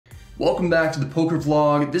Welcome back to the poker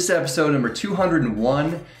vlog. This is episode number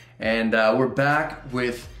 201, and we're back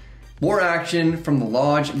with more action from the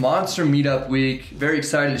Lodge Monster Meetup Week. Very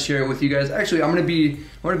excited to share it with you guys. Actually, I'm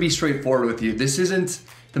gonna be straightforward with you. This isn't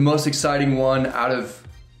the most exciting one out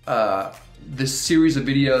of this series of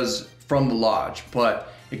videos from the Lodge,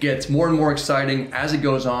 but it gets more and more exciting as it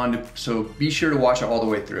goes on, so be sure to watch it all the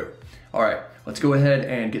way through. All right, let's go ahead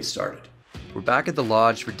and get started. We're back at the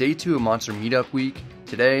Lodge for day 2 of Monster Meetup Week.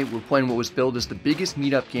 Today, we're playing what was billed as the biggest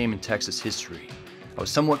meetup game in Texas history. I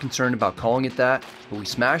was somewhat concerned about calling it that, but we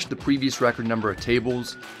smashed the previous record number of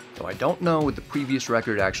tables, though I don't know what the previous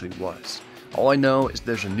record actually was. All I know is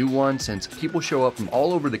there's a new one since people show up from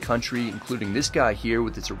all over the country, including this guy here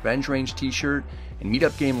with his Revenge Range t-shirt and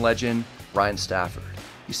meetup game legend, Ryan Stafford.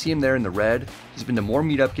 You see him there in the red. He's been to more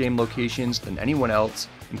meetup game locations than anyone else,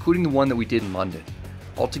 including the one that we did in London.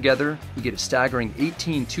 Altogether, we get a staggering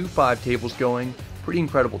 18 2-5 tables going. Pretty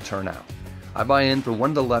incredible turnout. I buy in for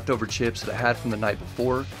one of the leftover chips that I had from the night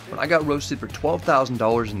before when I got roasted for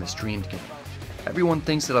 $12,000 in the streamed game. Everyone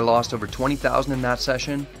thinks that I lost over $20,000 in that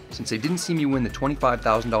session since they didn't see me win the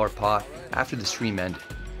 $25,000 pot after the stream ended.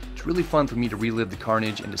 It's really fun for me to relive the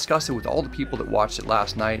carnage and discuss it with all the people that watched it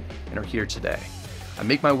last night and are here today. I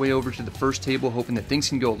make my way over to the first table hoping that things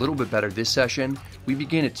can go a little bit better this session. We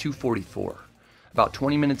begin at 244. About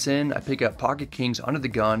 20 minutes in, I pick up pocket kings under the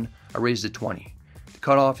gun. I raise to 20.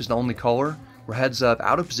 Cutoff is the only caller. We're heads up,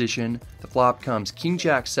 out of position. The flop comes King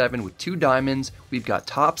Jack 7 with 2 diamonds. We've got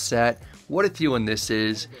top set. What a feeling this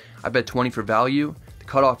is. I bet 20 for value. The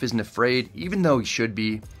cutoff isn't afraid, even though he should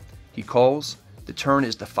be. He calls. The turn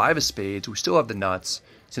is the 5 of spades. We still have the nuts.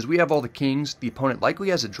 Since we have all the kings, the opponent likely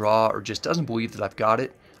has a draw or just doesn't believe that I've got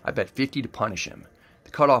it. I bet 50 to punish him. The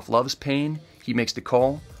cutoff loves pain. He makes the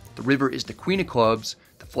call. The river is the queen of clubs.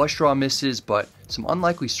 The flush draw misses, but some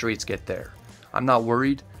unlikely straights get there. I'm not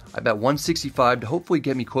worried. I bet 165 to hopefully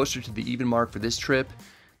get me closer to the even mark for this trip.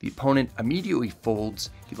 The opponent immediately folds.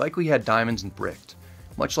 He likely had diamonds and bricked.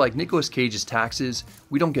 Much like Nicolas Cage's taxes,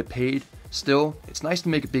 we don't get paid. Still, it's nice to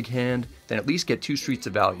make a big hand, then at least get 2 streets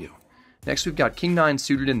of value. Next we've got King 9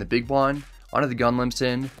 suited in the big blind. Onto the gun limps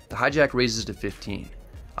in. The hijack raises to 15.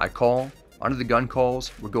 I call. Onto the gun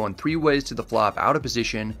calls. We're going 3 ways to the flop out of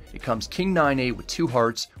position. It comes King 9-8 with 2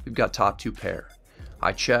 hearts. We've got top 2 pair.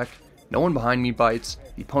 I check. No one behind me bites.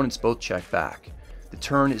 The opponents both check back. The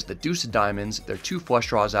turn is the deuce of diamonds. There are 2 flush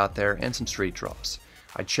draws out there and some straight draws.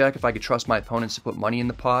 I check if I could trust my opponents to put money in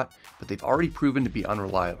the pot, but they've already proven to be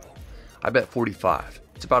unreliable. I bet 45.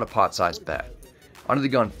 It's about a pot-sized bet. Under the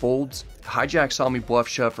gun folds. The hijack saw me bluff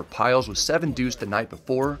shove for piles with 7 deuce the night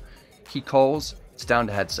before. He calls. It's down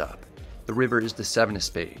to heads up. The river is the 7 of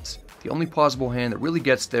spades. The only plausible hand that really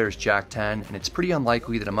gets there is Jack 10, and it's pretty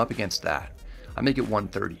unlikely that I'm up against that. I make it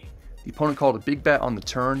 130. The opponent called a big bet on the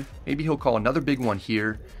turn. Maybe he'll call another big one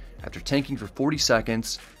here. After tanking for 40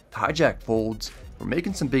 seconds, the hijack folds. We're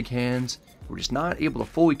making some big hands. We're just not able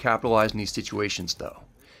to fully capitalize in these situations though.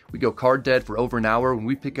 We go card dead for over an hour when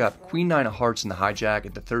we pick up Queen 9 of hearts in the hijack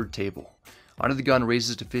at the 3rd table. Onto the gun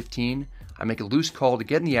raises to 15. I make a loose call to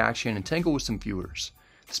get in the action and tangle with some viewers.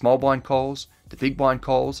 The small blind calls. The big blind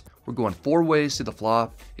calls. We're going 4 ways to the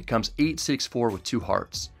flop. It comes 8-6-4 with 2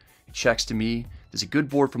 hearts. It checks to me. There's a good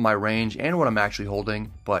board for my range and what I'm actually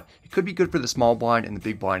holding, but it could be good for the small blind and the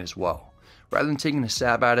big blind as well. Rather than taking a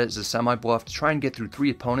stab at it as a semi-bluff to try and get through 3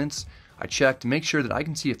 opponents, I check to make sure that I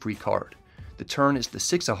can see a free card. The turn is the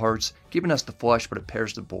 6 of hearts, giving us the flush, but it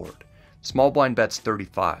pairs the board. The small blind bets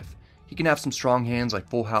 35. He can have some strong hands like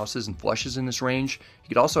full houses and flushes in this range. He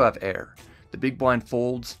could also have air. The big blind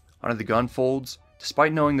folds. Onto the gun folds.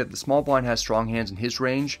 Despite knowing that the small blind has strong hands in his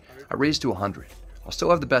range, I raise to 100. I'll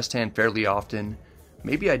still have the best hand fairly often.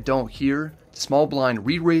 Maybe I don't here. The small blind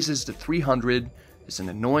re-raises to 300. It's an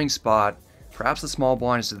annoying spot. Perhaps the small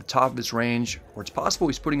blind is at the top of his range, or it's possible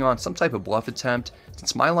he's putting on some type of bluff attempt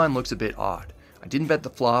since my line looks a bit odd. I didn't bet the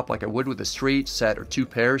flop like I would with a straight, set, or 2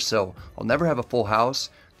 pairs, so I'll never have a full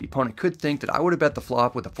house. The opponent could think that I would have bet the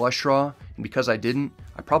flop with a flush draw, and because I didn't,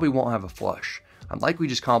 I probably won't have a flush. I'm likely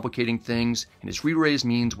just complicating things, and his re-raise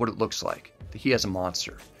means what it looks like, that he has a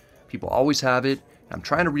monster. People always have it. I'm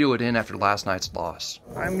trying to reel it in after last night's loss.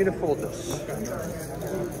 I'm gonna fold this.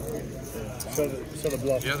 Show the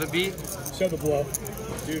bluff. Show the beat. Show the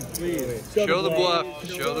bluff. Dude, please. Show the bluff.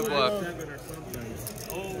 Show the bluff.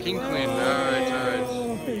 King Queen. Alright.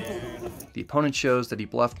 The opponent shows that he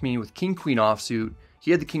bluffed me with King Queen offsuit.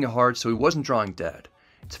 He had the King of Hearts, so he wasn't drawing dead.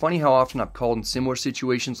 It's funny how often I've called in similar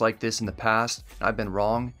situations like this in the past, and I've been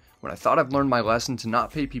wrong. When I thought I've learned my lesson to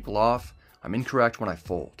not pay people off, I'm incorrect when I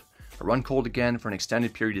fold. I run cold again for an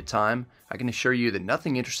extended period of time. I can assure you that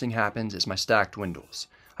nothing interesting happens as my stack dwindles.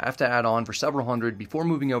 I have to add on for several hundred before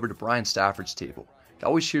moving over to Brian Stafford's table. It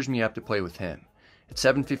always cheers me up to play with him. At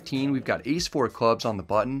 7:15, we've got ace-4 of clubs on the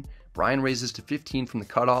button. Brian raises to 15 from the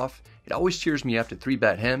cutoff. It always cheers me up to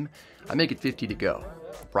 3-bet him. I make it 50 to go.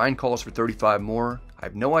 Brian calls for 35 more. I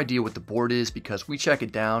have no idea what the board is because we check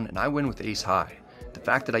it down and I win with ace-high. The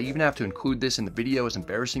fact that I even have to include this in the video is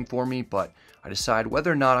embarrassing for me, but I decide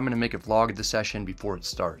whether or not I'm going to make a vlog of the session before it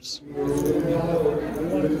starts.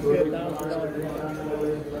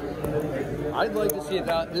 I'd like to see it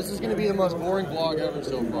out. This is going to be the most boring vlog ever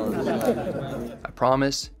so far. I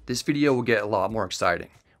promise, this video will get a lot more exciting.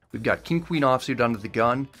 We've got king-queen offsuit under the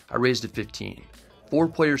gun. I raised to 15. 4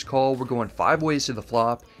 players call. We're going 5 ways to the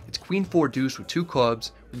flop. It's queen-4 deuce with 2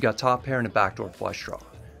 clubs. We've got top pair and a backdoor flush draw.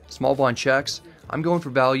 Small blind checks. I'm going for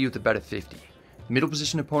value with a bet of 50. The middle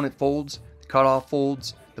position opponent folds. The cutoff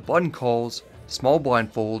folds. The button calls. The small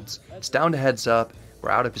blind folds. It's down to heads up.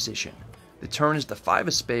 We're out of position. The turn is the 5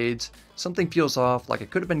 of spades. Something feels off, like I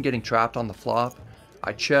could have been getting trapped on the flop.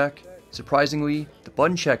 I check. Surprisingly, the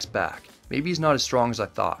button checks back. Maybe he's not as strong as I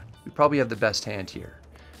thought. We probably have the best hand here.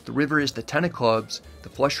 The river is the 10 of clubs. The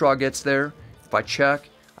flush draw gets there. If I check,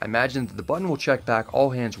 I imagine that the button will check back all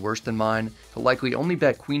hands worse than mine. He'll likely only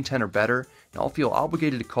bet queen 10 or better, and I'll feel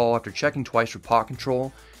obligated to call after checking twice for pot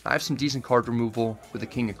control. I have some decent card removal with the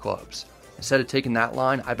king of clubs. Instead of taking that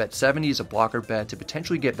line, I bet 70 as a blocker bet to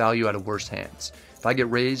potentially get value out of worse hands. If I get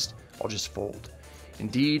raised, I'll just fold.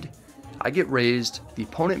 Indeed, I get raised, the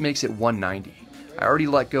opponent makes it 190. I already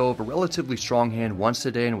let go of a relatively strong hand once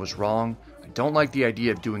today and was wrong. I don't like the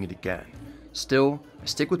idea of doing it again. Still, I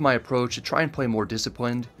stick with my approach to try and play more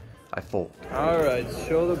disciplined. I fold. Alright,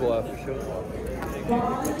 show the bluff. Show the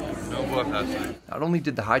bluff. No bluff that time. Not only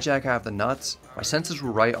did the hijack have the nuts, my senses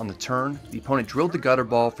were right on the turn. The opponent drilled the gutter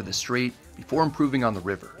ball for the straight before improving on the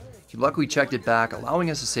river. He luckily checked it back, allowing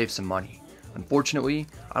us to save some money. Unfortunately,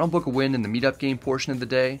 I don't book a win in the meetup game portion of the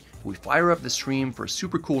day, but we fire up the stream for a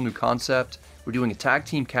super cool new concept. We're doing a tag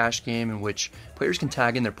team cash game in which players can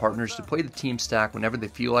tag in their partners to play the team stack whenever they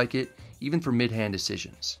feel like it, even for mid-hand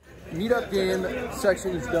decisions. Meetup game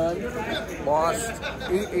section is done. Lost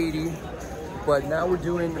 880, but now we're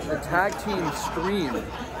doing a tag team stream.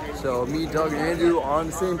 So me, Doug, and Andrew on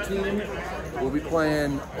the same team. We'll be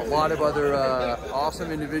playing a lot of other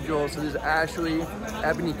awesome individuals. So there's Ashley,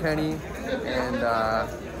 Ebony Kenny, and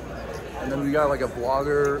then we got like a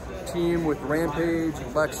blogger team with Rampage,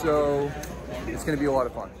 Lexo. It's gonna be a lot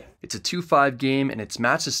of fun. It's a 2-5 game and it's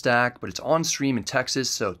match to stack, but it's on stream in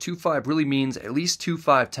Texas, so 2-5 really means at least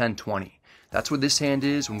 2-5, 10, 20. That's what this hand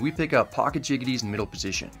is when we pick up pocket jiggities in middle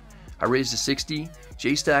position. I raise to 60,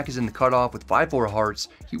 J-Stack is in the cutoff with 5-4 hearts.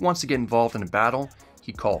 He wants to get involved in a battle,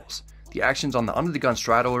 he calls. The action's on the under the gun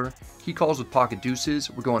straddler, he calls with pocket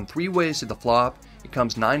deuces. We're going 3 ways to the flop, it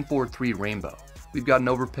comes 9-4-3 rainbow. We've got an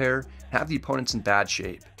overpair and have the opponents in bad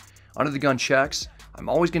shape. Under the gun checks, I'm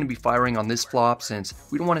always going to be firing on this flop since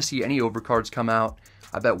we don't want to see any overcards come out.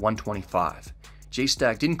 I bet 125.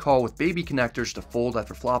 J-Stack didn't call with baby connectors to fold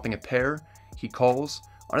after flopping a pair. He calls.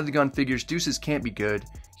 Under the gun figures deuces can't be good.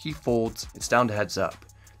 He folds. It's down to heads up.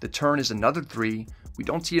 The turn is another 3. We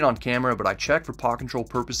don't see it on camera, but I check for pot control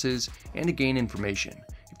purposes and to gain information.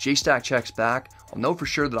 If J-Stack checks back, I'll know for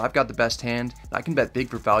sure that I've got the best hand and I can bet big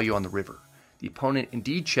for value on the river. The opponent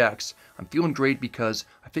indeed checks. I'm feeling great because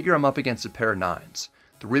I figure I'm up against a pair of 9s.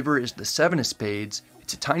 The river is the 7 of spades.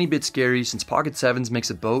 It's a tiny bit scary since pocket 7s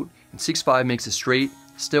makes a boat and 6-5 makes a straight.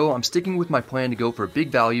 Still, I'm sticking with my plan to go for a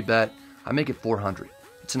big value bet. I make it 400.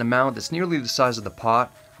 It's an amount that's nearly the size of the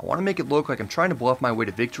pot. I want to make it look like I'm trying to bluff my way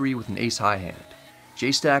to victory with an ace-high hand.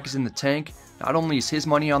 J-Stack is in the tank. Not only is his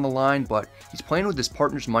money on the line, but he's playing with his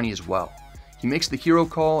partner's money as well. He makes the hero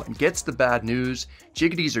call and gets the bad news.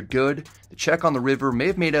 Jiggities are good. The check on the river may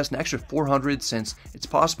have made us an extra 400 since it's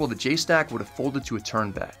possible that J-Stack would have folded to a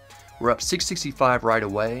turn bet. We're up 665 right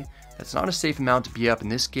away. That's not a safe amount to be up in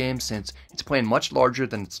this game since it's playing much larger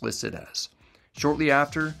than it's listed as. Shortly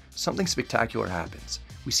after, something spectacular happens.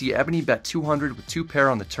 We see Ebony bet 200 with 2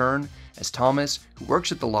 pair on the turn as Thomas, who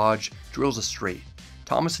works at the lodge, drills a straight.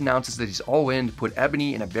 Thomas announces that he's all in to put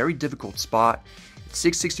Ebony in a very difficult spot.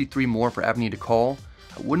 663 more for Ebony to call.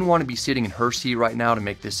 I wouldn't want to be sitting in her seat right now to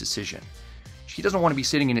make this decision. She doesn't want to be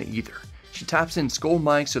sitting in it either. She taps in Skull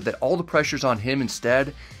Mike so that all the pressure's on him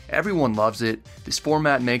instead. Everyone loves it. This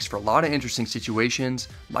format makes for a lot of interesting situations.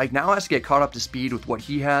 Mike now has to get caught up to speed with what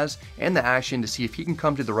he has and the action to see if he can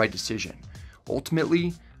come to the right decision.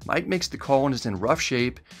 Ultimately, Mike makes the call and is in rough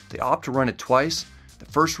shape. They opt to run it twice. The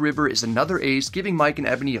first river is another ace, giving Mike and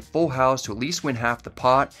Ebony a full house to at least win half the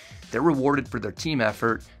pot. They're rewarded for their team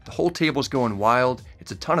effort. The whole table's going wild.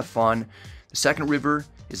 It's a ton of fun. The second river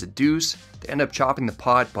is a deuce. They end up chopping the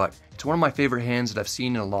pot, but it's one of my favorite hands that I've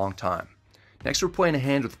seen in a long time. Next, we're playing a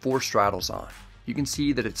hand with 4 straddles on. You can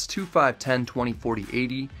see that it's 2, 5, 10, 20, 40,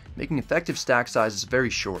 80, making effective stack sizes very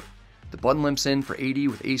short. The button limps in for 80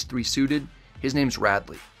 with ace 3 suited. His name's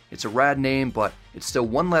Radley. It's a rad name, but it's still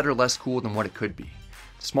one letter less cool than what it could be.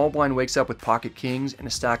 The small blind wakes up with pocket kings and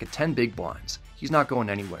a stack of 10 big blinds. He's not going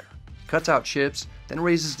anywhere. He cuts out chips, then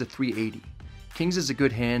raises to 380. Kings is a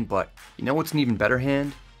good hand, but you know what's an even better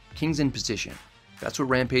hand? Kings in position. That's what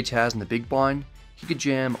Rampage has in the big blind. He could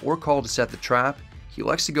jam or call to set the trap. He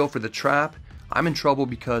elects to go for the trap. I'm in trouble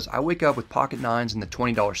because I wake up with pocket 9s and the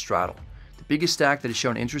 $20 straddle. The biggest stack that has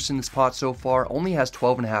shown interest in this pot so far only has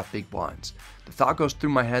 12.5 big blinds. The thought goes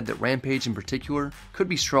through my head that Rampage in particular could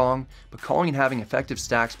be strong, but calling and having effective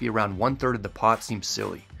stacks be around 1/3 of the pot seems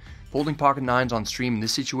silly. Folding pocket 9s on stream in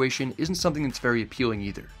this situation isn't something that's very appealing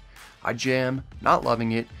either. I jam, not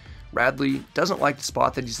loving it. Radley doesn't like the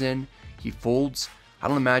spot that he's in. He folds. I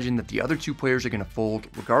don't imagine that the other 2 players are going to fold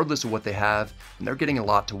regardless of what they have, and they're getting a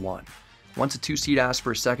lot to 1. Once a 2-seed asks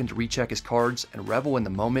for a second to recheck his cards and revel in the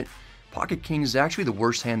moment, pocket king is actually the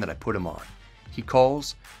worst hand that I put him on. He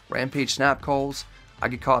calls, Rampage snap calls, I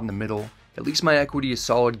get caught in the middle. At least my equity is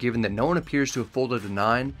solid given that no one appears to have folded a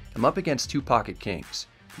 9. I'm up against 2 pocket kings.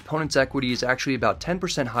 The opponent's equity is actually about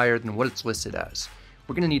 10% higher than what it's listed as.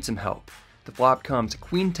 We're going to need some help. The flop comes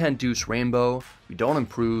queen 10 deuce rainbow. We don't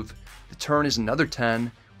improve. The turn is another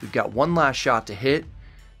 10. We've got one last shot to hit.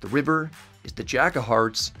 The river is the jack of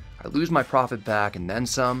hearts. I lose my profit back and then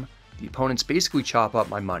some. The opponents basically chop up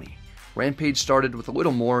my money. Rampage started with a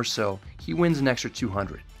little more, so he wins an extra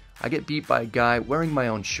 200. I get beat by a guy wearing my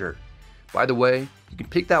own shirt. By the way, you can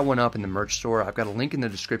pick that one up in the merch store. I've got a link in the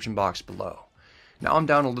description box below. Now I'm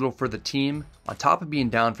down a little for the team, on top of being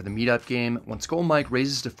down for the meetup game, when Skull Mike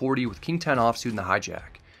raises to 40 with king 10 offsuit in the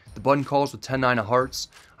hijack. The button calls with 10-9 of hearts.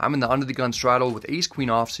 I'm in the under the gun straddle with ace queen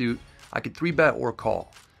offsuit. I could 3-bet or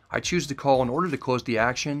call. I choose to call in order to close the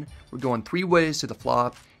action. We're going 3 ways to the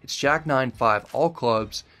flop. It's jack 9-5 all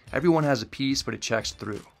clubs. Everyone has a piece, but it checks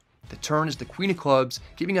through. The turn is the queen of clubs,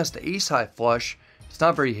 giving us the ace high flush. It's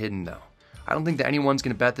not very hidden though. I don't think that anyone's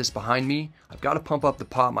going to bet this behind me. I've got to pump up the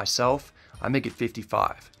pot myself. I make it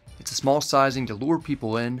 55. It's a small sizing to lure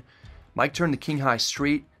people in. Mike turned the king high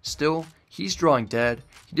straight. Still, he's drawing dead.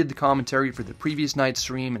 He did the commentary for the previous night's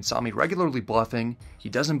stream and saw me regularly bluffing. He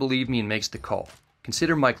doesn't believe me and makes the call.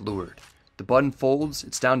 Consider Mike lured. The button folds.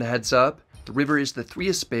 It's down to heads up. The river is the 3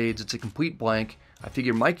 of spades. It's a complete blank. I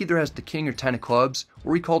figure Mike either has the king or 10 of clubs,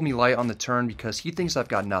 or he called me light on the turn because he thinks I've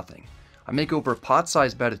got nothing. I make over a pot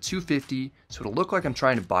size bet of 250, so it'll look like I'm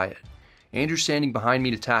trying to buy it. Andrew's standing behind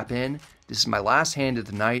me to tap in. This is my last hand of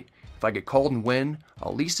the night. If I get called and win,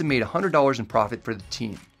 I'll at least have made $100 in profit for the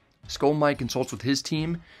team. Skull Mike consults with his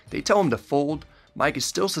team. They tell him to fold. Mike is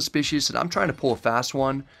still suspicious that I'm trying to pull a fast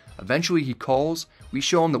one. Eventually he calls. We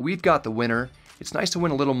show him that we've got the winner. It's nice to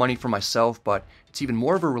win a little money for myself, but it's even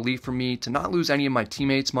more of a relief for me to not lose any of my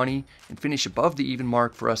teammates' money and finish above the even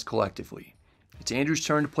mark for us collectively. It's Andrew's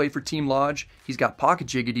turn to play for Team Lodge. He's got pocket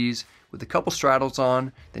jiggities with a couple straddles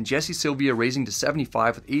on, then Jesse Sylvia raising to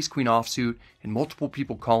 75 with ace-queen offsuit and multiple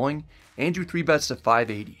people calling. Andrew 3-bets to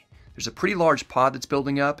 580. There's a pretty large pot that's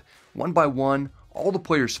building up. One by one, all the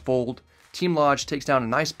players fold. Team Lodge takes down a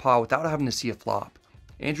nice pot without having to see a flop.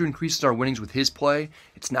 Andrew increases our winnings with his play.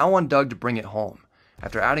 It's now on Doug to bring it home.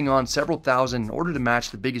 After adding on several thousand in order to match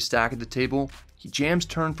the biggest stack at the table, he jams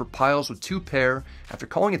turn for piles with 2 pair after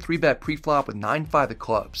calling a 3-bet pre-flop with 9-5 of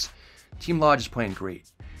clubs. Team Lodge is playing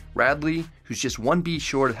great. Radley, who's just 1 B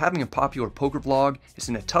short of having a popular poker vlog, is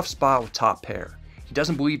in a tough spot with top pair. He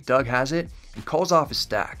doesn't believe Doug has it and calls off his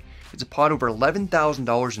stack. It's a pot over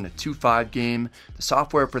 $11,000 in a 2-5 game. The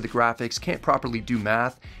software for the graphics can't properly do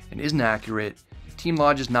math and isn't accurate. If Team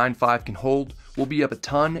Lodge's 9-5 can hold, we'll be up a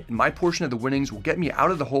ton, and my portion of the winnings will get me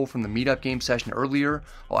out of the hole from the meetup game session earlier.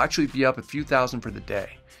 I'll actually be up a few thousand for the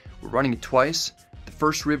day. We're running it twice. The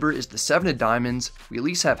first river is the 7 of diamonds. We at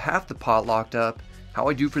least have half the pot locked up. How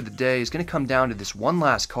I do for the day is going to come down to this one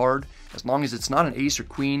last card. As long as it's not an ace or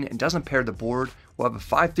queen and doesn't pair the board, we'll have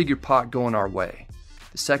a 5-figure pot going our way.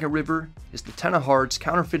 The second river is the 10 of hearts,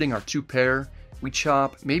 counterfeiting our 2 pair. We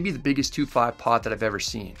chop maybe the biggest 2-5 pot that I've ever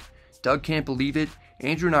seen. Doug can't believe it.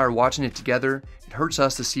 Andrew and I are watching it together. It hurts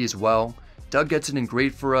us to see as well. Doug gets it in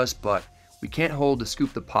great for us, but we can't hold to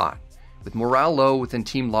scoop the pot. With morale low within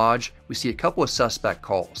Team Lodge, we see a couple of suspect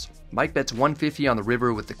calls. Mike bets 150 on the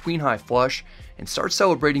river with the queen high flush and starts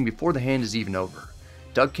celebrating before the hand is even over.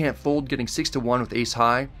 Doug can't fold, getting 6-1 with ace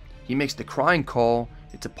high. He makes the crying call.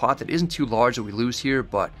 It's a pot that isn't too large that we lose here,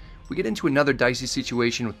 but we get into another dicey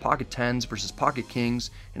situation with pocket 10s versus pocket kings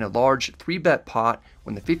in a large 3-bet pot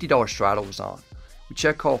when the $50 straddle was on. We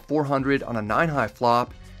check call 400 on a 9-high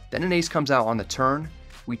flop, then an ace comes out on the turn,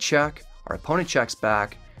 we check, our opponent checks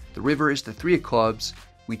back, the river is the 3 of clubs,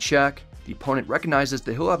 we check, the opponent recognizes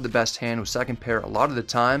that he'll have the best hand with second pair a lot of the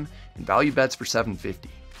time and value bets for 750.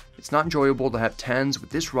 It's not enjoyable to have 10s with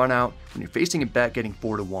this run out when you're facing a bet getting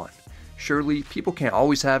 4-1. Surely, people can't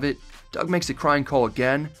always have it. Doug makes a crying call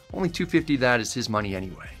again, only 250 of that is his money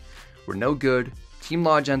anyway. We're no good, Team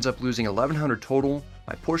Lodge ends up losing 1100 total,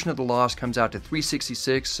 my portion of the loss comes out to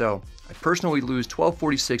 366, so I personally lose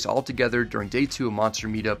 1246 altogether during day 2 of Monster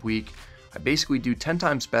Meetup Week. I basically do 10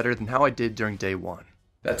 times better than how I did during day 1.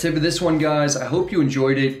 That's it for this one, guys. I hope you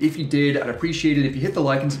enjoyed it. If you did, I'd appreciate it if you hit the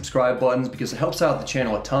like and subscribe buttons because it helps out the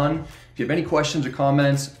channel a ton. If you have any questions or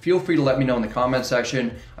comments, feel free to let me know in the comment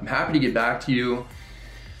section. I'm happy to get back to you.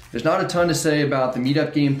 There's not a ton to say about the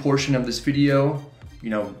meetup game portion of this video. You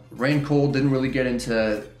know, ran cold, didn't really get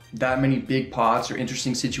into that many big pots or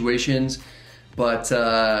interesting situations. But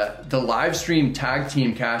the live stream tag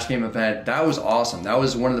team cash game event, that was awesome. That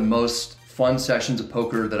was one of the most fun sessions of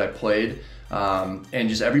poker that I played. And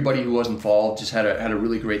just everybody who was involved just had a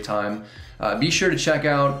really great time. Be sure to check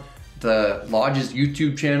out the Lodge's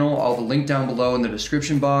YouTube channel. I'll have a link down below in the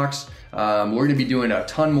description box. We're gonna be doing a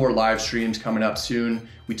ton more live streams coming up soon.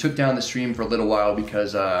 We took down the stream for a little while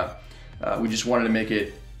because we just wanted to make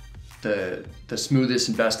it the smoothest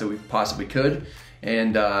and best that we possibly could.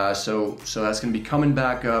 And so that's gonna be coming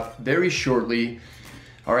back up very shortly.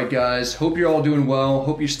 All right, guys, hope you're all doing well.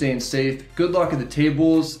 Hope you're staying safe. Good luck at the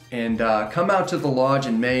tables, and come out to the Lodge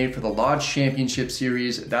in May for the Lodge Championship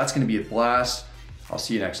Series. That's gonna be a blast. I'll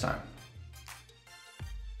see you next time.